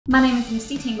My name is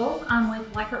Misty Tingle. I'm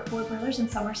with Weichert Brothers in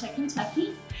Somerset,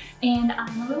 Kentucky, and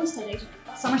I'm a real estate agent.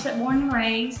 Somerset born and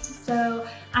raised, so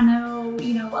I know,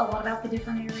 a lot about the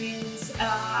different areas,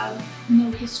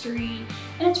 know history,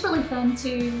 and it's really fun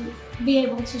to be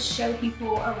able to show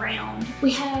people around.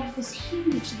 We have this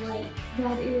huge lake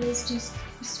that is just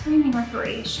screaming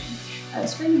recreation,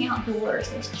 screaming outdoors.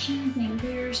 There's camping,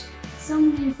 there's so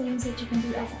many things that you can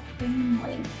do as a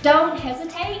family. Don't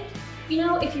hesitate.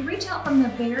 If you reach out from the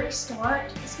very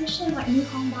start, especially like new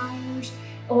home buyers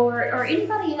or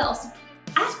anybody else,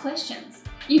 ask questions.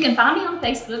 You can find me on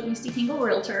Facebook, Misty Tingle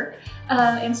Realtor.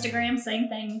 Instagram, same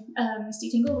thing, Misty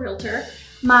Tingle Realtor.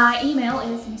 My email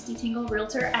is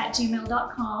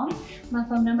mistytinglerealtor@gmail.com. My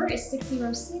phone number is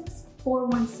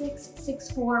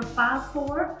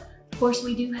 606-416-6454. Of course,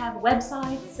 we do have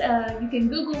websites. You can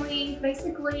Google me,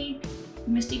 basically,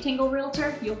 Misty Tingle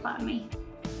Realtor, you'll find me.